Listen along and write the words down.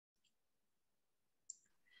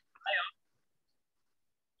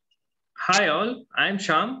Hi all, I'm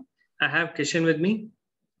Sham. I have Kishan with me.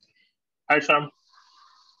 Hi, Sham.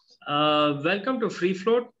 Welcome to Free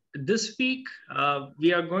Float. This week,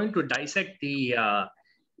 we are going to dissect the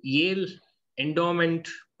Yale endowment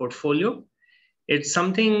portfolio. It's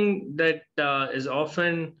something that is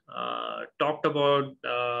often talked about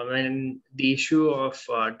when the issue of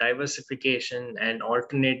diversification and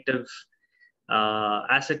alternative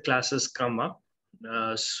asset classes come up.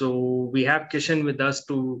 So we have Kishan with us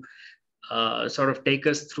to sort of take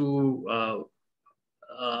us through uh,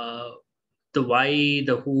 the why,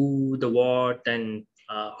 the who, the what, and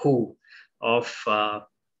who of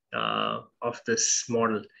this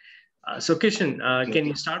model. So, Kishan, can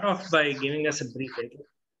you start off by giving us a brief intro?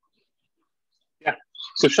 Yeah.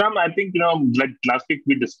 So, Sham, I think, like last week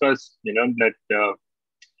we discussed, that,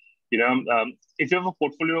 if you have a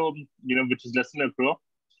portfolio, which is less than a crore,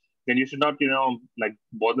 then you should not, like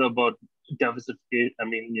bother about diversification. I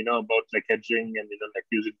mean, about like hedging and, like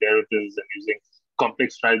using derivatives and using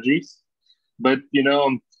complex strategies. But,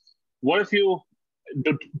 what if you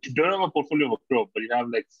don't have a portfolio of a crore, but you have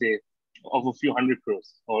like, say, of a few hundred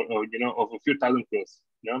crores or of a few thousand crores,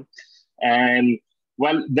 And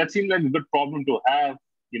well, that seems like a good problem to have.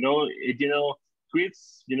 It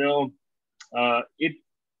creates it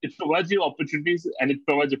provides you opportunities and it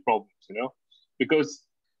provides you problems. Because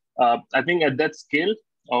I think at that scale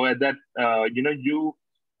or at that you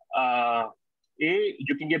uh,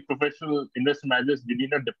 you can get professional investment managers. You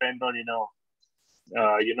need not depend on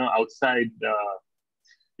outside.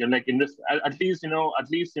 Like invest at least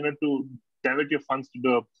to divert your funds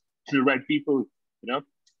to the right people. You know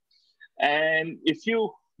and if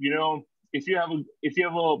you have a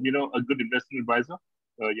good investment advisor,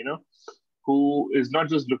 who is not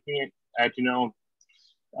just looking at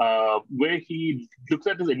where he looks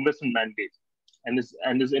at his investment mandate, and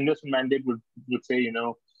his investment mandate would say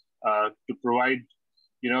to provide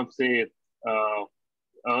say uh,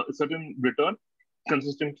 a certain return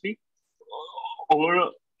consistently over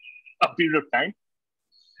a period of time,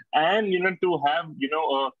 and to have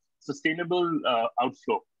a sustainable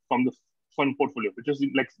outflow from the fund portfolio, which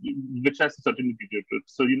has certainty to it.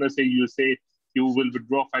 So say you will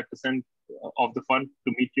withdraw 5% of the fund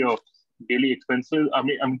to meet your daily expenses. I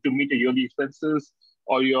mean to meet your yearly expenses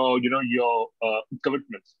or your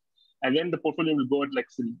commitments, and then the portfolio will go at like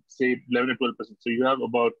say 11 or 12%. So you have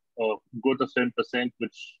about growth of 7%,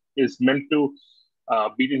 which is meant to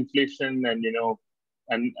beat inflation and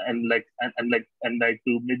like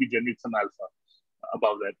to maybe generate some alpha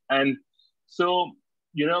above that. And so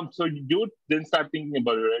you would then start thinking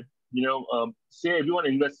about it, right? Say everyone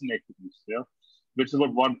invests in equities, which is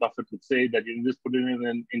what Warren Buffett would say, that you can just put it in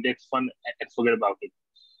an index fund and forget about it.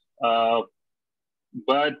 Uh,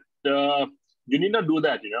 but you need not do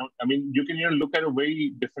that. I mean, you can look at a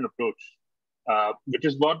very different approach, which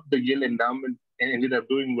is what the Yale endowment ended up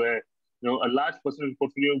doing, where a large percentage of the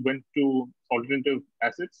portfolio went to alternative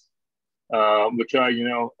assets, which are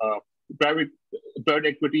private private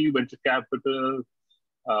equity, venture capital,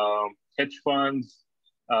 hedge funds,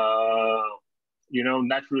 uh,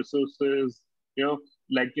 natural resources,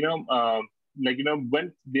 like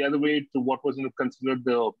went the other way to what was considered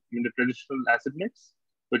the traditional asset mix,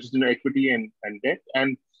 which is equity and debt.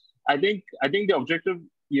 And I think the objective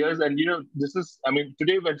here is, and this is, I mean,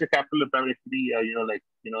 today venture capital and private equity, like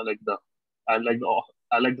the I like the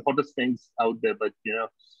I like the hottest things out there. But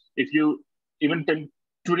if you even 10,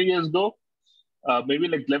 20 years ago, maybe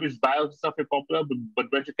like leverage buyout stuff are popular, but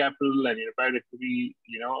venture capital and private equity,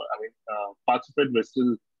 parts of it were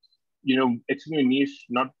still extremely niche,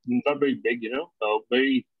 not very big,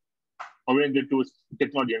 very oriented towards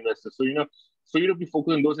technology investors. So for you to be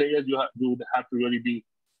focused on those areas, you would have to really be,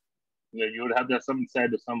 you would have to have some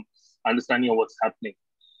insight or some understanding of what's happening.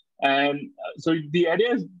 And so the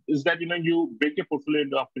idea is that you break your portfolio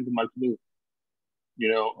up into multiple,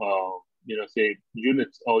 say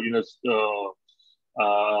units or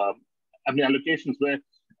uh, allocations, where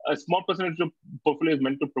a small percentage of portfolio is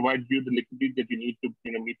meant to provide you the liquidity that you need to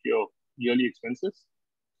meet your yearly expenses,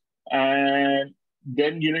 and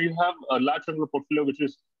then you have a large chunk of the portfolio which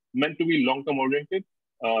is meant to be long term oriented,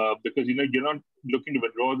 because you're not looking to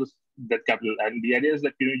withdraw that capital, and the idea is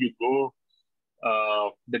that you grow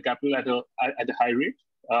the capital at a high rate,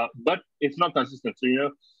 but it's not consistent.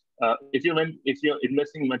 So if you're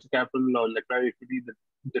investing in venture capital or like private equity,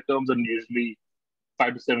 the terms are usually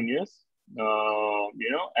 5 to 7 years,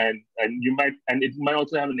 and it might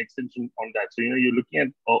also have an extension on that. So you're looking at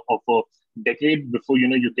of a decade before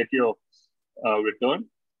you get your return,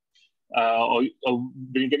 or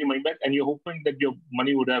when you get your money back, and you're hoping that your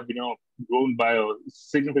money would have grown by a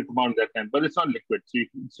significant amount at that time, but it's not liquid.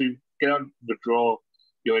 So you cannot withdraw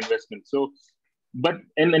your investment. So, but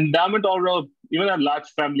an endowment or even a large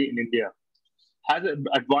family in India has an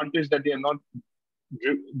advantage that they're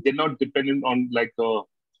not dependent on like a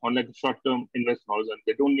short-term investment horizon.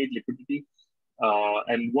 They don't need liquidity,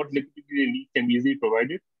 and what liquidity they need can be easily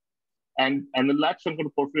provided. And a large chunk of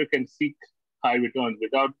the portfolio can seek high returns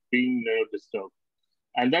without being disturbed,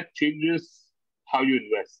 and that changes how you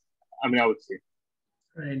invest. I mean, I would say.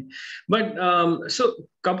 Right. But so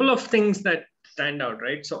couple of things that stand out,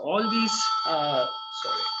 right? So all these, sorry.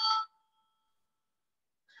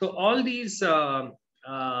 So all these, this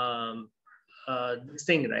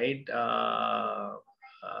thing, right?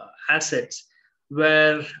 Assets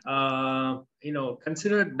were,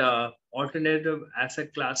 considered alternative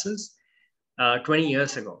asset classes 20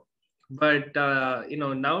 years ago. But,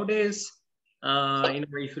 nowadays,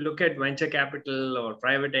 if you look at venture capital or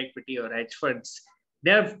private equity or hedge funds,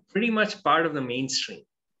 they're pretty much part of the mainstream,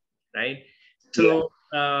 right? Yeah.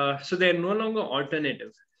 So they're no longer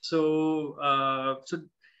alternative.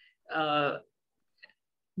 Uh,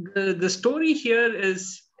 the story here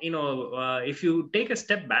is, if you take a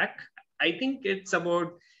step back, I think it's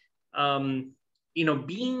about, being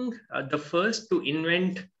the first to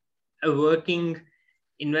invent a working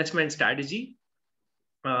investment strategy,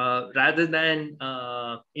 rather than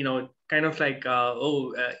kind of like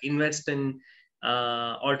invest in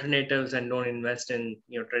alternatives and don't invest in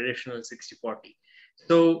traditional 60/40.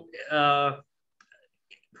 So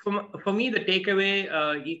for me, the takeaway,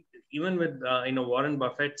 even with Warren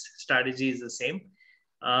Buffett's strategy is the same.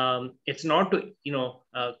 It's not to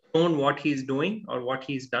clone what he's doing or what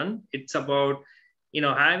he's done. It's about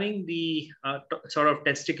having the sort of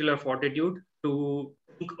testicular fortitude to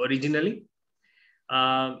think originally,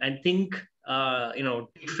 and think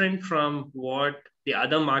different from what the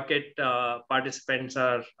other market participants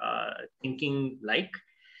are thinking like.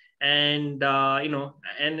 And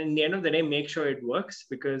and in the end of the day, make sure it works,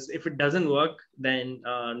 because if it doesn't work, then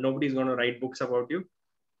nobody's going to write books about you.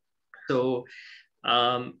 So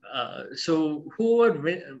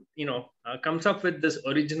whoever comes up with this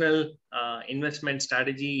original investment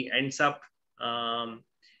strategy ends up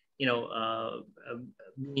you know uh,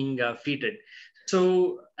 being feted.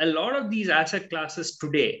 So a lot of these asset classes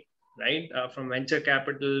today, right, from venture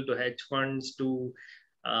capital to hedge funds to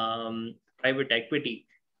private equity,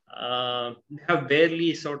 have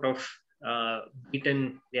barely sort of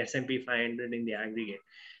beaten the S&P 500 in the aggregate.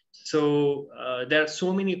 So there are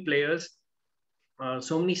so many players,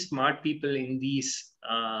 so many smart people in these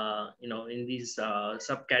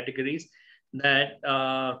subcategories, that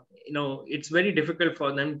it's very difficult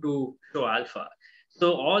for them to show alpha.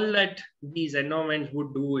 So all that these endowments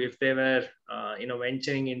would do if they were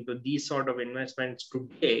venturing into these sort of investments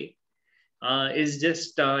today, is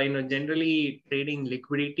just generally trading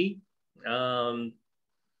liquidity, um,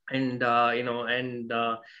 and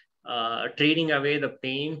trading away the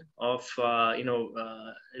pain of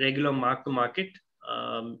regular mark to market,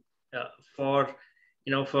 um, for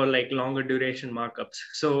for like longer duration markups.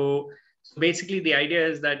 So basically the idea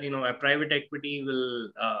is that a private equity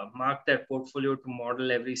will mark their portfolio to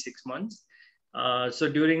model every 6 months. So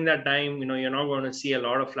during that time, you're not going to see a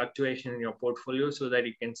lot of fluctuation in your portfolio, so that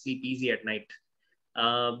you can sleep easy at night.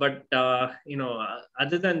 But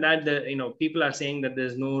other than that, people are saying that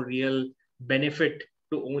there's no real benefit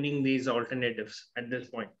to owning these alternatives at this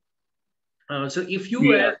point. So if you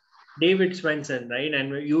Yeah. were David Swenson, right,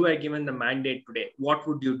 and you were given the mandate today, what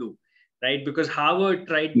would you do, right? Because Harvard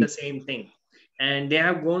tried the same thing, and they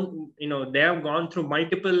have gone through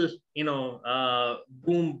multiple,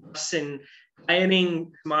 boom busts in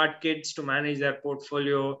hiring smart kids to manage their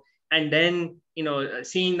portfolio, and then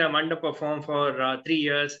seeing them underperform for 3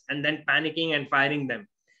 years, and then panicking and firing them.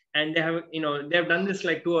 And they have done this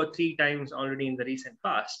like 2 or 3 times already in the recent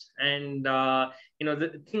past. And the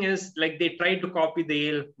thing is, like, they tried to copy the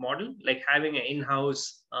Yale model, like having an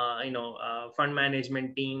in-house fund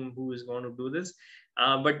management team who is going to do this,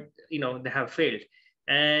 but they have failed.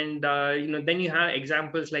 And then you have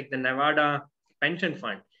examples like the Nevada pension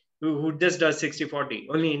fund, who just does 60/40,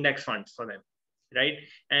 only index funds for them, right?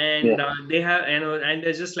 Yeah. And they have, and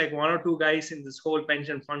there's just like one or two guys in this whole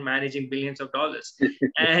pension fund managing billions of dollars.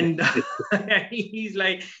 And he's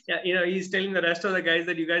like, yeah, he's telling the rest of the guys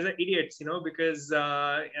that you guys are idiots, because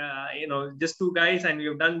just two guys, and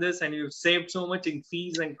you've done this, and you've saved so much in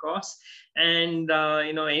fees and costs. And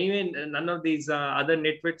anyway, none of these other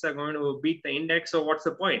nitwits are going to beat the index, so what's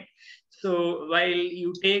the point? So while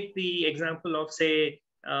you take the example of, say,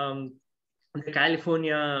 the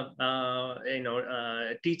California,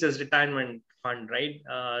 teachers retirement fund, right?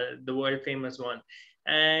 The world famous one.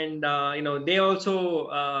 And they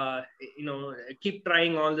also keep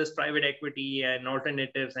trying all this private equity and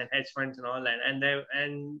alternatives and hedge funds and all that,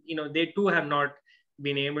 they too have not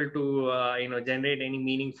been able to generate any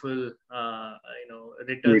meaningful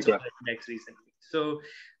returns on Rita. the index recently. So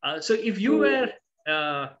if you were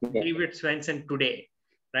David Swensen today,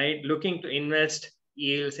 right, looking to invest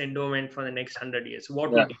Yale's endowment for the next 100 years,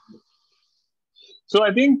 what Yeah. would you do? So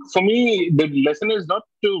I think for me, the lesson is not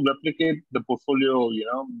to replicate the portfolio,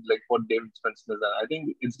 like what David Spencer does. I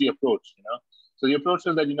think it's the approach, So the approach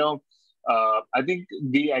is that, I think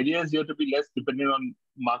the idea is here to be less dependent on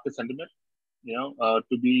market sentiment,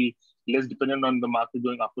 to be less dependent on the market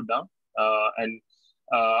going up or down,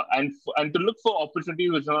 and to look for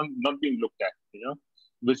opportunities which are not being looked at,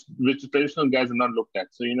 which traditional guys are not looked at.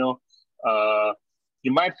 So,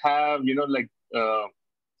 you might have, like,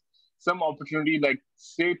 some opportunity, like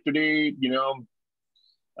say today,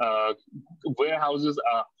 uh, warehouses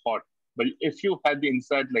are hot. But if you had the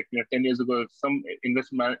insight, like 10 years ago, if some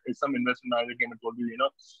investment manager came and told you,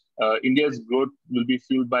 India's growth will be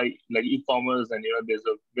fueled by like e-commerce, and there's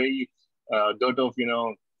a very dearth of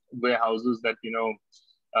warehouses that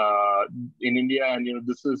in India, and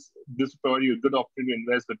this provide you a good opportunity to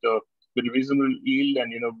invest with reasonable yield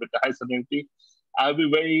and with high certainty. I'll be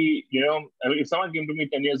very, I mean, if someone came to me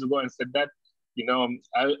 10 years ago and said that,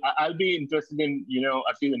 I'll be interested in,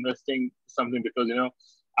 at least investing something, because,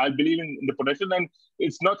 I believe in the potential, and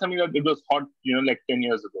it's not something that it was hot, like 10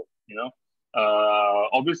 years ago,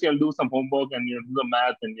 obviously I'll do some homework and, do the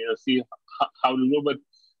math and, see how to go. But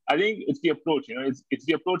I think it's the approach, it's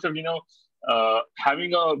the approach of,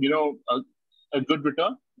 having a good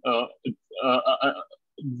return,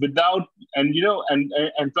 without, and,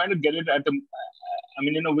 and trying to get it at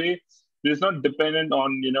in a way that is not dependent on,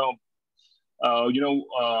 uh, you know,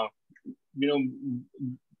 uh, you know,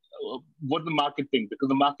 what the market thinks, because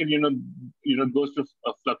the market, goes through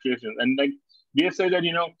fluctuations. And like we have said that,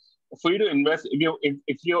 for you to invest,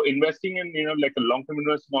 if you're investing in, like a long-term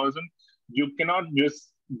investment horizon, you cannot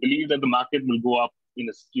just believe that the market will go up will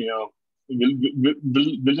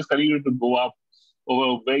just continue to go up over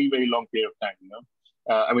a very, very long period of time.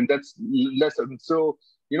 That's less. So,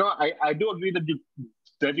 I do agree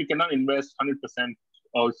that you cannot invest 100%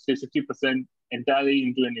 or say 60% entirely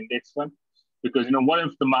into an index fund, because what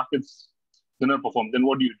if the markets do not perform? Then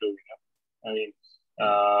what do you do? I mean,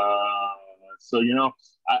 so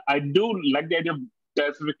I do like the idea of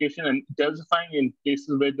diversification and diversifying in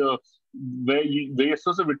cases where your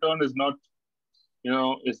source of return is not,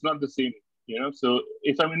 it's not the same. So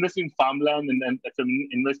if I'm investing in farmland, and then if I'm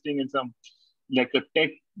investing in some like a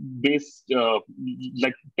tech-based,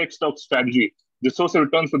 like tech stock strategy, the source of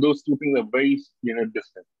returns for those two things are very,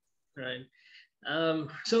 different. Right.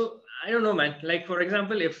 So I don't know, man. Like for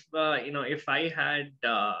example, if I had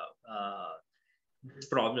this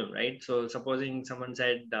problem, right? So supposing someone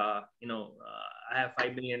said, I have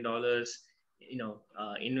 $5 billion,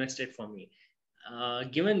 invested for me.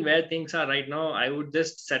 Given where things are right now, I would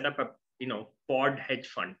just set up a pod hedge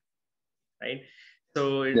fund, right?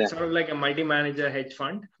 So it's Yeah. sort of like a multi-manager hedge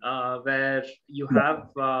fund, where you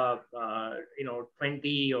have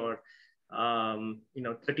 20 or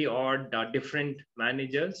 30 odd different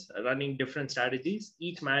managers running different strategies,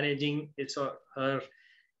 each managing his or her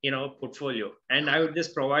portfolio. And I would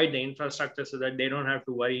just provide the infrastructure so that they don't have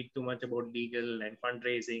to worry too much about legal and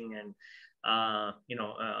fundraising and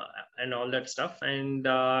and all that stuff. And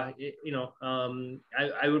I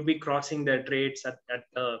would be crossing their trades at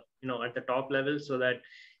the at the top level, so that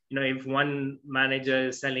if one manager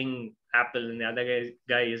is selling Apple and the other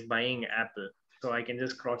guy is buying Apple, so I can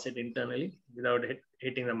just cross it internally without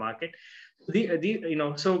hitting the market. So I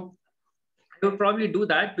would probably do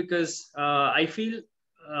that, because I feel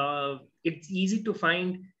it's easy to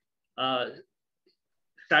find uh,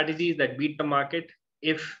 strategies that beat the market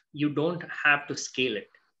if you don't have to scale it.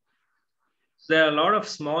 There are a lot of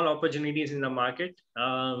small opportunities in the market,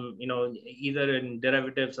 either in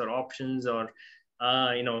derivatives or options, or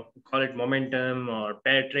call it momentum or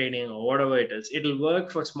pair trading or whatever it is. It'll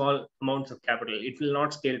work for small amounts of capital. It will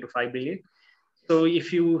not scale to 5 billion. So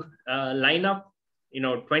if you line up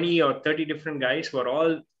 20 or 30 different guys who are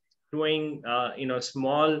all doing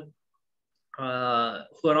small who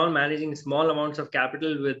are all managing small amounts of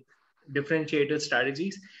capital with differentiated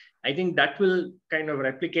strategies, I think that will kind of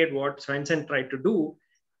replicate what Swensen tried to do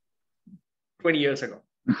 20 years ago.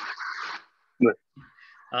 Right.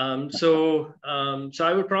 So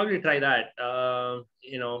I would probably try that,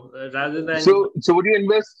 rather than. So would you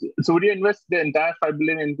invest? So would you invest the entire 5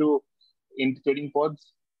 billion into trading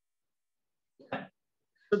pods?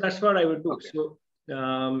 So that's what I would do. Okay. So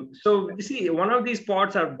So you see, one of these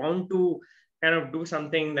pods are bound to kind of do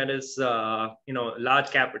something that is,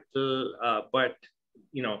 large capital, but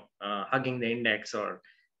hugging the index or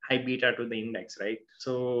high beta to the index, right?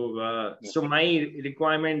 So, so my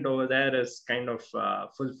requirement over there is kind of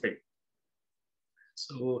fulfilled.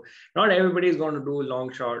 So not everybody is going to do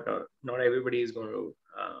long short, or not everybody is going to,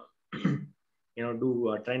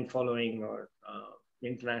 do trend following or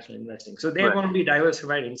international investing. So they're going to be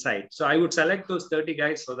diversified inside. So I would select those 30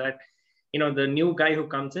 guys so that, the new guy who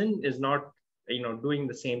comes in is not, doing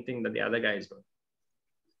the same thing that the other guy is doing.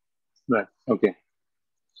 Right. Okay.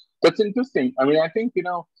 That's interesting. I mean, I think,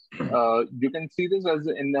 you can see this as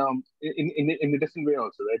in a different way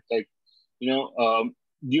also, right? Like, do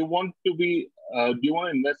you want to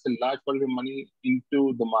invest a large part of your money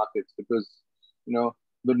into the markets? Because,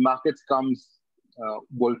 with markets comes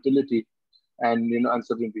volatility and,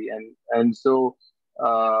 uncertainty. And so,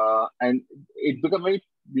 and it becomes very,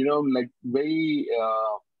 like very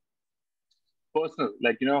personal.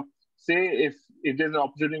 Like, say if there's an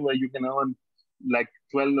opportunity where you can earn like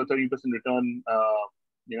 12 or 30% return,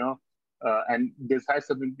 and there's high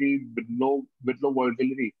certainty with low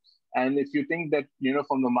volatility. And if you think that,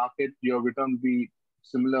 from the market, your return will be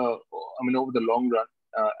similar, I mean, over the long run,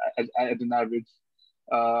 at an average,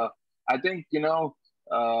 I think,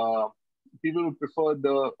 people would prefer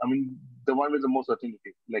the one with the most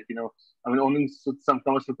certainty. Like, owning some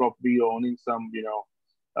commercial property or owning some,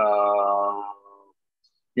 uh,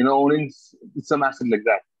 owning some asset like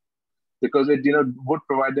that, because it, would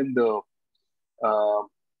provide them uh,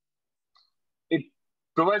 it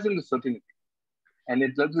provides them the certainty, and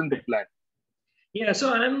it helps them to plan. Yeah,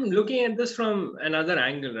 so I'm looking at this from another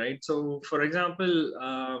angle, right? So, for example,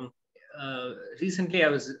 recently I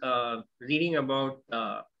was reading about,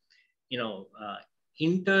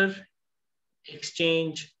 inter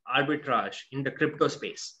exchange arbitrage in the crypto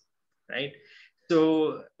space, right?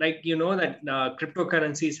 So, like, that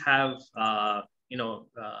cryptocurrencies have,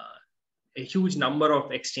 a huge number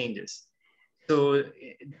of exchanges. So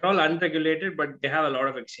they're all unregulated, but they have a lot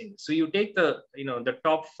of exchanges. So you take the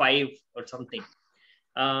top 5 or something.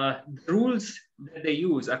 The rules that they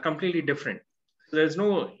use are completely different. So there's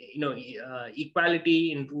no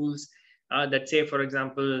equality in rules that, say, for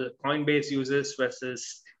example, Coinbase uses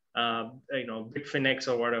versus Bitfinex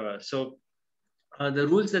or whatever. So the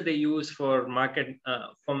rules that they use for market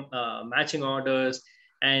from matching orders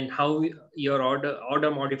and how your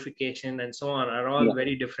order modification and so on are all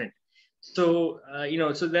very different. So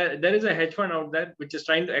so there is a hedge fund out there which is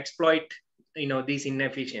trying to exploit these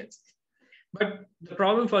inefficiencies. But the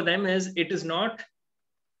problem for them is it is not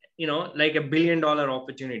like $1 billion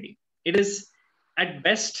opportunity. It is at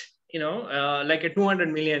best like a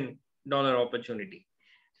 $200 million opportunity.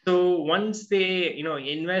 So once they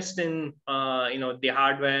invest in the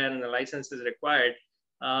hardware and the licenses required,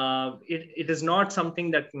 it is not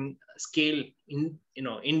something that can scale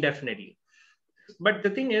indefinitely. But the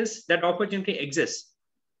thing is that opportunity exists,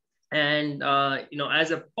 and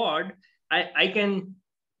as a pod, I can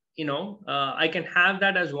I can have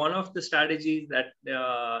that as one of the strategies that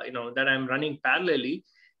that I'm running parallelly,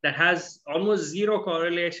 that has almost zero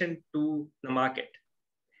correlation to the market.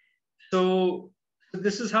 So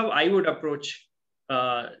this is how I would approach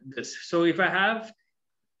this. So if I have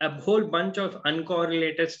a whole bunch of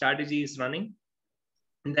uncorrelated strategies running,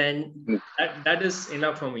 then that is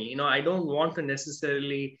enough for me. I don't want to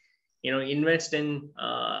necessarily invest in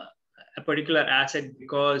a particular asset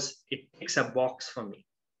because it ticks a box for me,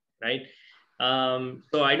 right?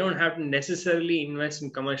 So I don't have to necessarily invest in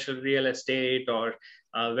commercial real estate or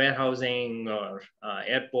warehousing or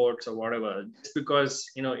airports or whatever, just because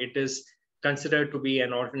it is considered to be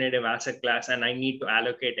an alternative asset class and I need to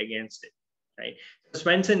allocate against it, right?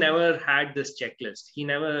 Spencer never had this checklist. He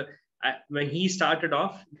never, when he started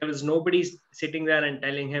off, there was nobody sitting there and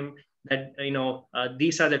telling him that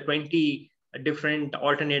these are the 20 different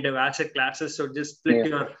alternative asset classes, so just split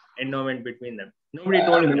your endowment between them. Nobody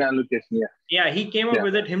told him. Yeah, he came up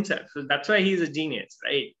with it himself. So that's why he's a genius,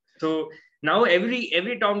 right? So now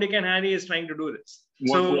every Tom, Dick, and Harry is trying to do this.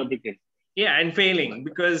 Yeah, and failing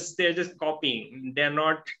because they're just copying. They're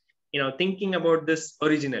not, thinking about this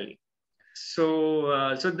originally.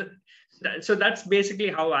 So so that's basically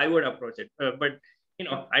how I would approach it. But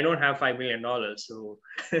I don't have $5 million, so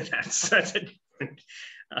that's such a different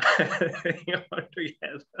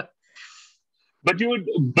together. But you would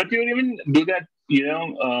even do that,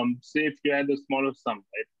 say if you had a smaller sum,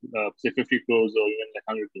 right? Say 50 crores or even like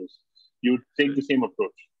 100 crores, you would take the same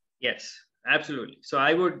approach. Yes, absolutely. So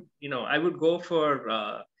I would go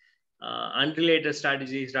for unrelated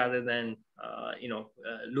strategies rather than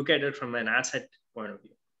look at it from an asset point of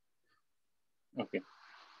view. Okay.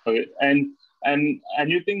 Okay. And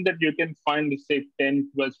you think that you can find, say,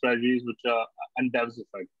 10, 12 strategies which are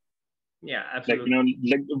undiversified, Yeah, like absolutely.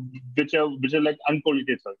 like which are like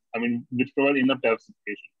uncorrelated, I mean, which provide enough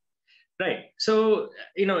diversification. Right. So,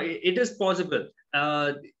 it is possible.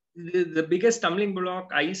 The biggest stumbling block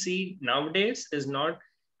I see nowadays is not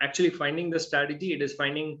actually finding the strategy, it is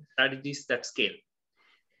finding strategies that scale.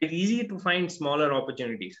 It's easy to find smaller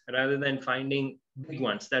opportunities rather than finding big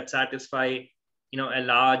ones that satisfy, a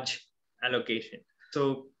large allocation.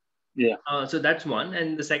 So, Yeah. so that's one.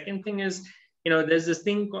 And the second thing is, there's this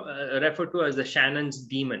thing referred to as the Shannon's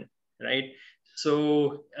demon, right?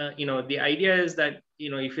 So, the idea is that,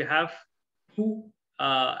 if you have two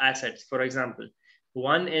assets, for example,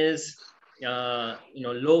 one is,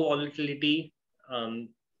 low volatility, um,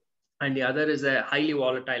 and the other is a highly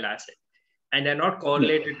volatile asset, and they're not Yeah.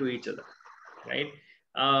 correlated to each other, right?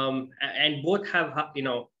 And both have,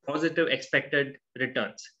 positive expected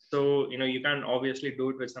returns. So, you can obviously do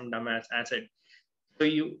it with some dumbass asset. So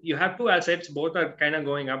you have two assets, both are kind of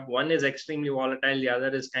going up. One is extremely volatile, the other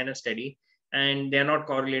is kind of steady, and they're not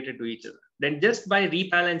correlated to each other. Then just by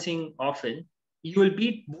rebalancing often, you will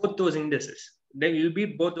beat both those indices. Then you'll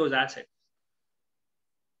beat both those assets,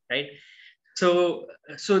 right? So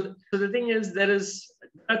so so the thing is, there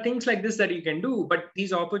are things like this that you can do, but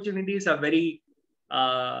these opportunities are very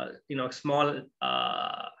small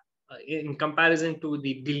in comparison to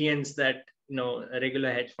the billions that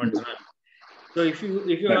regular hedge funds run. So if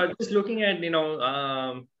you Right. are just looking at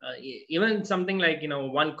even something like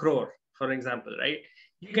 1 crore, for example, right?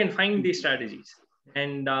 You can find these strategies,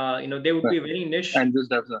 and they would Right. be very niche. And this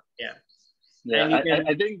does Yeah, yeah. and you I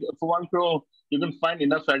can, think for 1 crore you can find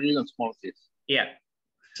enough strategies on small scales. yeah,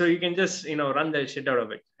 so you can just run the shit out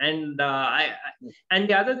of it. And and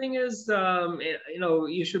the other thing is,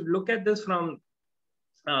 you should look at this from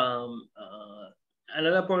um, uh,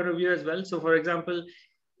 another point of view as well. So for example,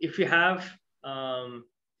 if you have um,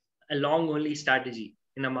 a long only strategy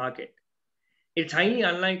in a market, it's highly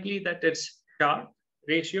unlikely that its Sharpe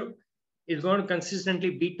ratio is going to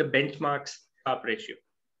consistently beat the benchmark's Sharpe ratio.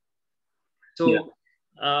 Yeah.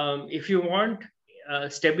 So if you want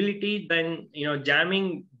stability, then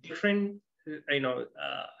jamming different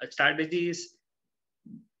strategies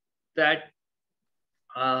that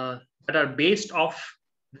that are based off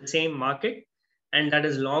the same market and that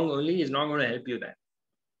is long only is not going to help you there.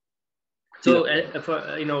 Yeah. So for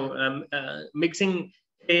mixing,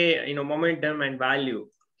 say, momentum and value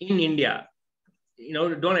in India,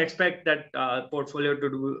 don't expect that portfolio to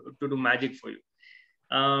do magic for you.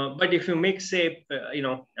 But if you mix, say,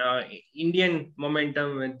 Indian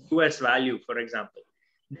momentum with US value, for example,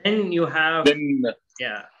 then you have, Then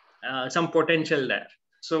yeah, some potential there.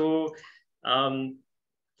 So um,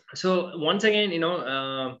 so once again,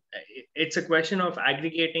 it's a question of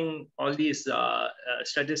aggregating all these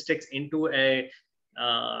statistics into a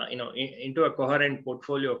into a coherent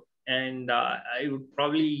portfolio. And I would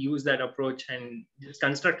probably use that approach and just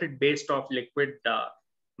construct it based off liquid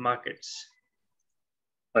markets.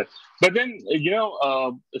 right. But then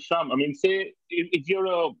Sham, I mean, say if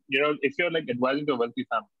you're if you're like advising to a wealthy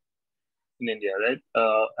family in India, right?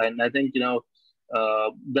 And I think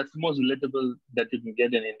that's the most relatable that you can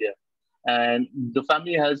get in India. And the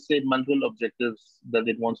family has, say, multiple objectives that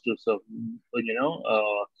it wants to serve.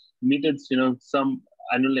 Meet its some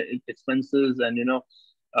annual expenses, and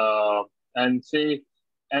uh, and say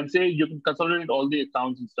you can consolidate all the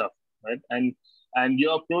accounts and stuff, right? And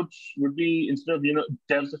your approach would be, instead of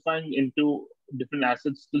diversifying into different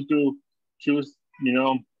assets, still to choose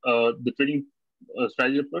the trading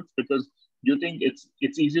strategy approach, because you think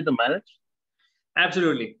it's easier to manage.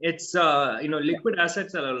 Absolutely. It's, liquid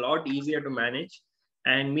assets are a lot easier to manage,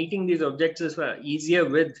 and meeting these objectives are easier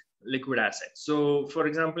with liquid assets. So, for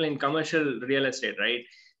example, in commercial real estate, right?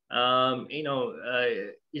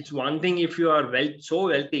 It's one thing if you are so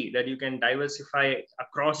wealthy that you can diversify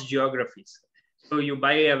across geographies. So you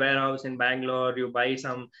buy a warehouse in Bangalore, you buy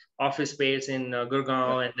some office space in Yeah.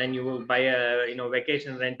 Gurgaon, and then you will buy a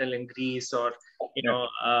vacation rental in Greece, or Yeah.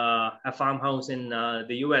 a farmhouse in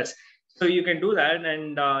the US. So you can do that,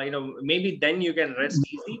 and maybe then you can rest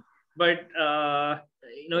easy. But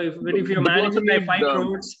if you're But you also managing like need 5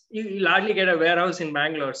 crores, you'll hardly get a warehouse in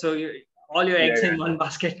Bangalore. So all your yeah, eggs yeah, in one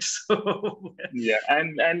basket. So yeah.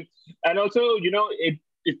 And also,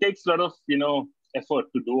 it takes a lot of effort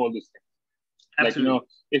to do all these things. Like, absolutely.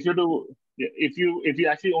 if you do, if you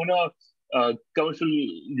actually own a commercial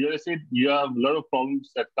real estate, you have a lot of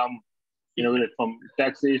problems that come with it, from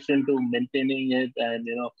taxation to maintaining it, and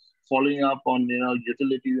following up on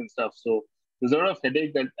utilities and stuff. So there's a lot of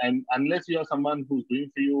headache that, and unless you are someone who's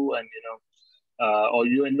doing for you, and or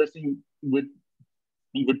you're investing with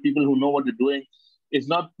people who know what you're doing, it's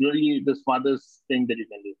not really the smartest thing that you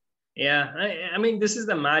can do. Yeah, I mean, this is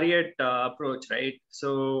the Marriott approach, right?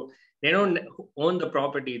 So they don't own the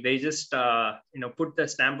property; they just put the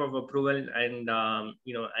stamp of approval, and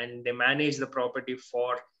and they manage the property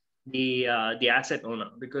for the asset owner,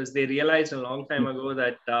 because they realized a long time ago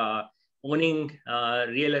that owning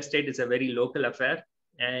real estate is a very local affair.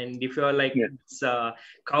 And if you're like Yeah. this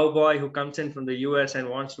cowboy who comes in from the US and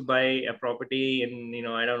wants to buy a property in,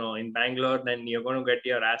 I don't know, in Bangalore, then you're going to get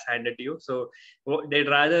your ass handed to you. So they'd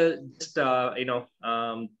rather just enter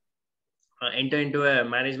into a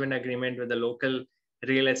management agreement with the local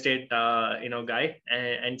real estate guy,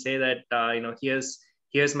 and say that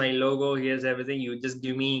here's my logo, here's everything, you just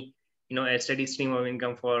give me a steady stream of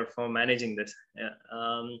income for managing this. Yeah.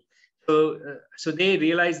 So they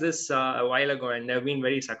realized this a while ago, and they've been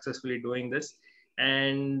very successfully doing this.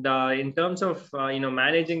 And in terms of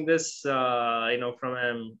managing this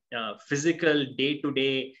from a physical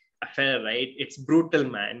day-to-day affair, right, it's brutal,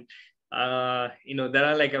 man. There are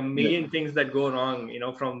like a Yeah. million things that go wrong,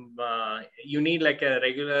 from you need like a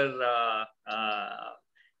regular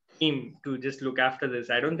team to just look after this.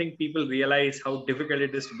 I don't think people realize how difficult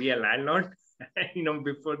it is to be a landlord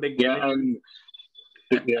before they get Yeah, it. and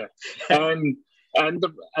yeah, and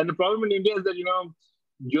the problem in India is that you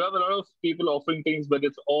have a lot of people offering things, but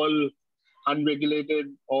it's all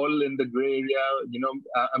unregulated, all in the gray area.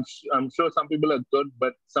 I'm sure some people are good,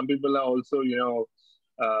 but some people are also who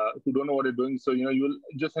don't know what they're doing. So you'll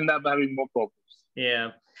just end up having more problems.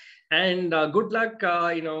 Yeah. And good luck,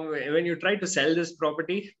 when you try to sell this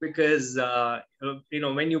property, because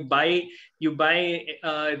when you buy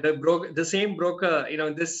the same broker.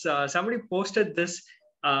 This somebody posted this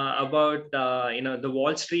about the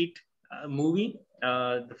Wall Street movie,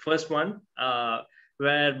 the first one,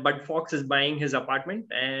 where Bud Fox is buying his apartment,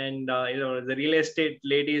 and the real estate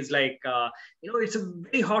lady is like, it's a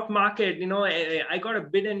very hot market. I got a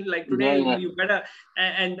bid in like Yeah, today. yeah, You better.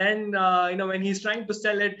 And then when he's trying to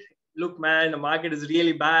sell it, look, man, the market is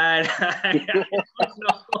really bad. I don't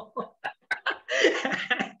know.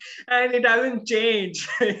 And it hasn't changed.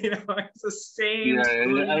 It's the same yeah, yeah. I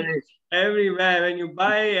story mean, everywhere. When you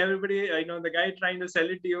buy, everybody, the guy trying to sell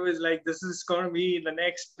it to you is like, this is going to be the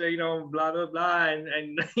next, blah, blah, blah.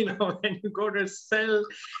 And when you go to sell,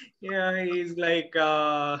 yeah, he's like,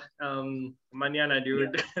 manana, yeah,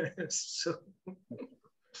 dude. So,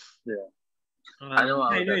 yeah. I know how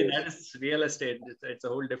that anyway, is. that is real estate. It's a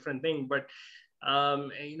whole different thing. But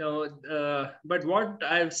what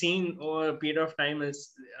I've seen over a period of time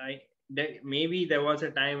is, maybe there was a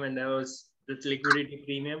time when there was this liquidity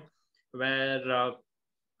premium, where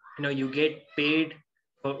you get paid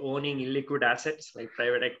for owning illiquid assets like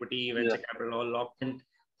private equity, Yeah, venture capital, all locked in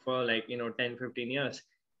for like 10, 15 years.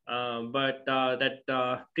 But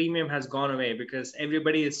that premium has gone away, because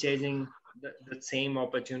everybody is chasing the same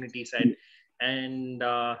opportunity set. And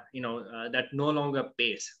that no longer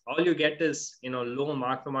pays. All you get is low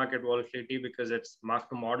mark to market volatility, because it's mark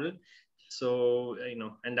to model. So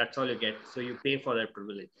and that's all you get. So you pay for that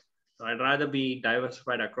privilege. So I'd rather be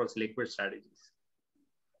diversified across liquid strategies.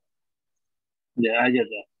 yeah, I get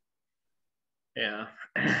that. Yeah.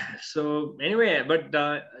 So anyway, but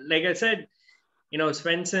like I said,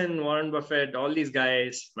 Swenson, Warren Buffett, all these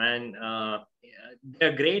guys, man,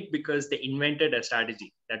 they're great because they invented a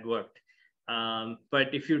strategy that worked.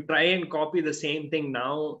 But if you try and copy the same thing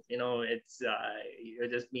now, it's you're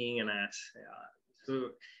just being an ass. So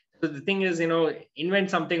the thing is, invent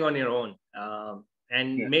something on your own,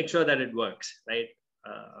 and Yeah, make sure that it works, right?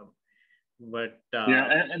 Uh, but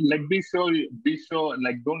yeah, and like be sure,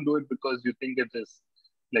 like don't do it because you think it is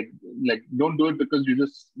like don't do it because you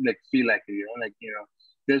just like feel like it,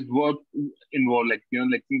 there's work involved, like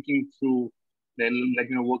thinking through, then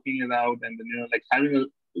working it out, and then like having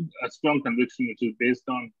a strong conviction which is based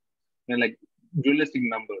on like realistic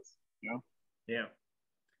numbers, yeah,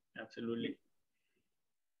 absolutely.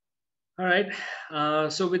 All right.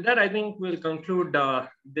 So with that, I think we'll conclude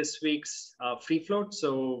this week's free float.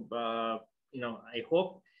 So I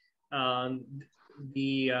hope um,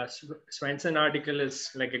 the Swenson article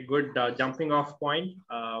is like a good jumping off point,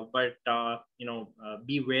 but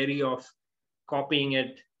be wary of copying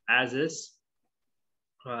it as is.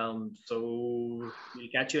 So we'll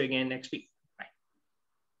catch you again next week.